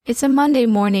It's a Monday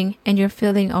morning and you're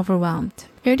feeling overwhelmed.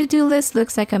 Your to-do list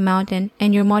looks like a mountain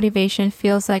and your motivation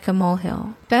feels like a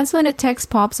molehill. That's when a text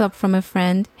pops up from a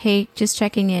friend. Hey, just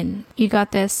checking in. You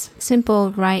got this.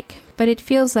 Simple, right? But it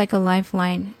feels like a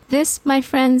lifeline. This, my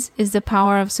friends, is the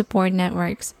power of support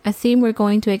networks, a theme we're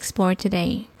going to explore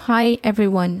today. Hi,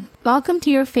 everyone. Welcome to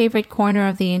your favorite corner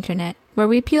of the internet, where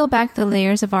we peel back the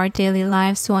layers of our daily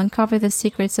lives to uncover the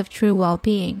secrets of true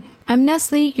well-being. I'm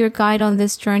Nestle, your guide on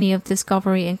this journey of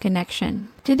discovery and connection.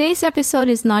 Today's episode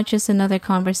is not just another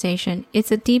conversation,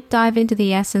 it's a deep dive into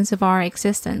the essence of our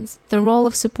existence, the role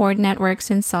of support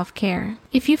networks in self-care.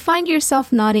 If you find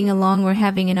yourself nodding along or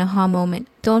having an aha moment,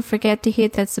 don't forget to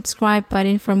hit that subscribe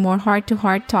button for more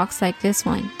heart-to-heart talks like this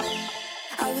one.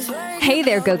 Hey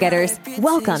there, go-getters!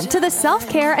 Welcome to the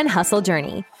Self-Care and Hustle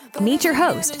Journey. Meet your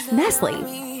host,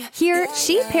 Nestle. Here,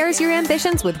 she pairs your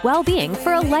ambitions with well-being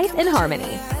for a life in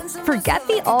harmony. Forget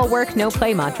the all-work,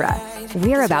 no-play mantra.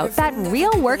 We're about that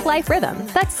real work-life rhythm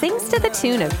that sings to the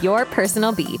tune of your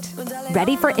personal beat.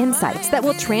 Ready for insights that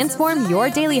will transform your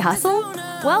daily hustle?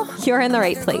 Well, you're in the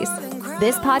right place.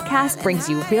 This podcast brings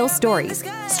you real stories,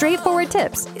 straightforward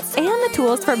tips, and the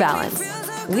tools for balance.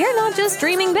 We're not just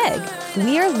dreaming big,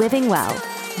 we're living well.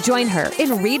 Join her in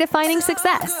redefining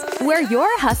success, where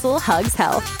your hustle hugs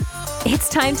health. It's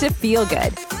time to feel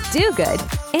good, do good,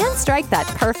 and strike that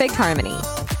perfect harmony.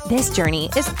 This journey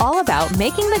is all about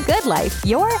making the good life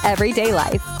your everyday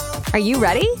life. Are you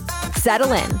ready?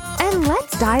 Settle in, and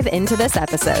let's dive into this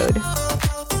episode.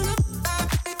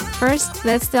 First,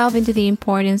 let's delve into the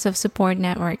importance of support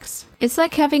networks. It's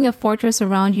like having a fortress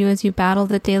around you as you battle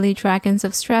the daily dragons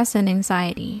of stress and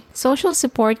anxiety. Social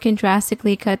support can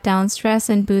drastically cut down stress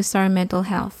and boost our mental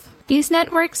health. These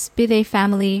networks, be they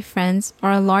family, friends,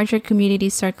 or a larger community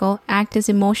circle, act as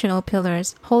emotional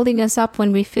pillars, holding us up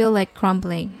when we feel like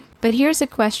crumbling. But here's a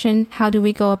question: how do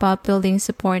we go about building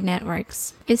support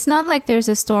networks? It's not like there's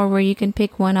a store where you can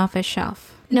pick one off a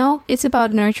shelf. No, it's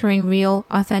about nurturing real,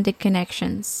 authentic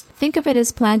connections. Think of it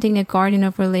as planting a garden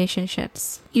of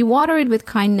relationships. You water it with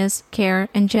kindness, care,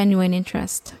 and genuine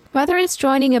interest. Whether it's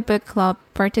joining a book club,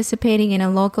 participating in a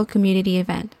local community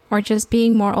event, or just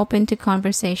being more open to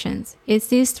conversations, it's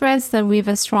these threads that weave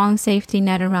a strong safety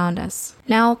net around us.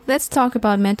 Now, let's talk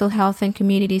about mental health and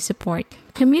community support.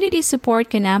 Community support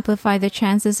can amplify the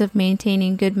chances of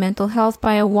maintaining good mental health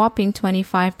by a whopping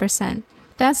 25%.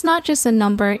 That's not just a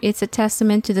number, it's a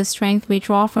testament to the strength we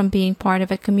draw from being part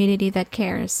of a community that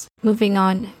cares. Moving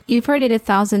on, you've heard it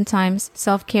 1,000 times,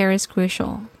 self-care is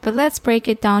crucial. But let's break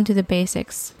it down to the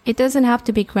basics. It doesn't have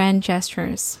to be grand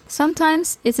gestures.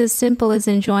 Sometimes it's as simple as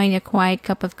enjoying a quiet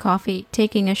cup of coffee,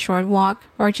 taking a short walk,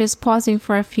 or just pausing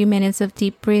for a few minutes of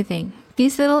deep breathing.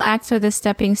 These little acts are the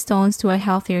stepping stones to a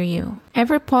healthier you.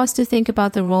 Ever pause to think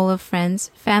about the role of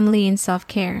friends, family in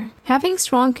self-care? Having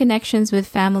strong connections with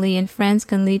family and friends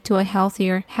can lead to a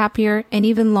healthier, happier, and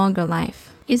even longer life.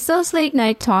 It's those late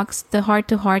night talks, the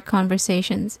heart-to-heart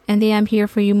conversations, and the I'm here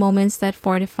for you moments that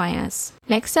fortify us.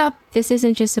 Next up, this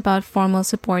isn't just about formal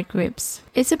support groups.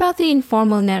 It's about the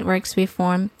informal networks we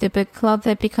form, the book club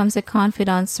that becomes a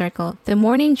confidant circle, the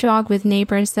morning jog with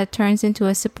neighbors that turns into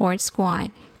a support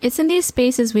squad. It's in these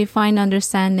spaces we find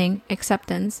understanding,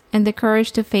 acceptance, and the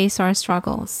courage to face our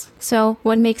struggles. So,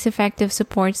 what makes effective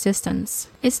support systems?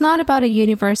 It's not about a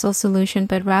universal solution,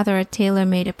 but rather a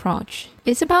tailor-made approach.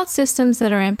 It's about systems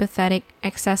that are empathetic,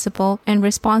 accessible, and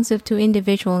responsive to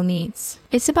individual needs.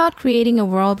 It's about creating a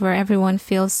world where everyone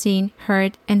feels seen,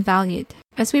 heard, and valued.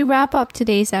 As we wrap up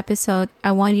today's episode,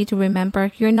 I want you to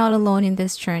remember you're not alone in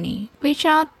this journey. Reach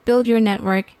out, build your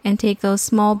network, and take those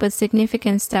small but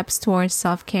significant steps towards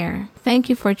self-care. Thank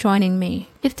you for joining me.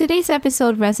 If today's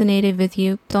episode resonated with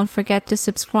you, don't forget to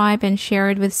subscribe and share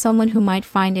it with someone who might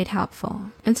find it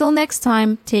helpful. Until next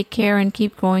time, take care and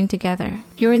keep growing together.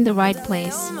 You're in the right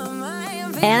place.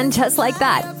 And just like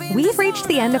that, we've reached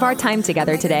the end of our time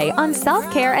together today on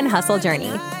Self-Care and Hustle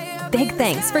Journey. Big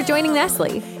thanks for joining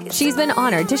Nestle. She's been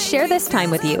honored to share this time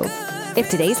with you. If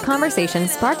today's conversation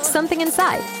sparked something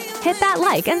inside, hit that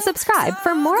like and subscribe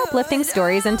for more uplifting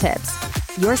stories and tips.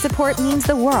 Your support means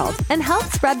the world and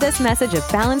helps spread this message of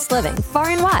balanced living far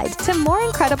and wide to more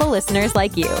incredible listeners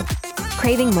like you.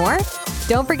 Craving more?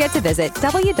 Don't forget to visit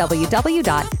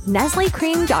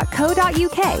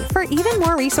www.nestlecream.co.uk for even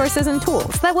more resources and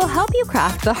tools that will help you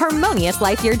craft the harmonious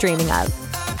life you're dreaming of.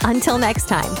 Until next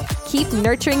time, keep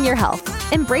nurturing your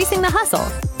health, embracing the hustle,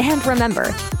 and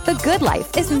remember, the good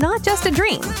life is not just a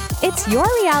dream. It's your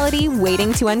reality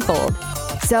waiting to unfold.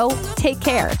 So take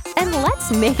care and let's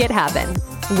make it happen.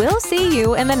 We'll see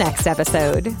you in the next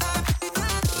episode.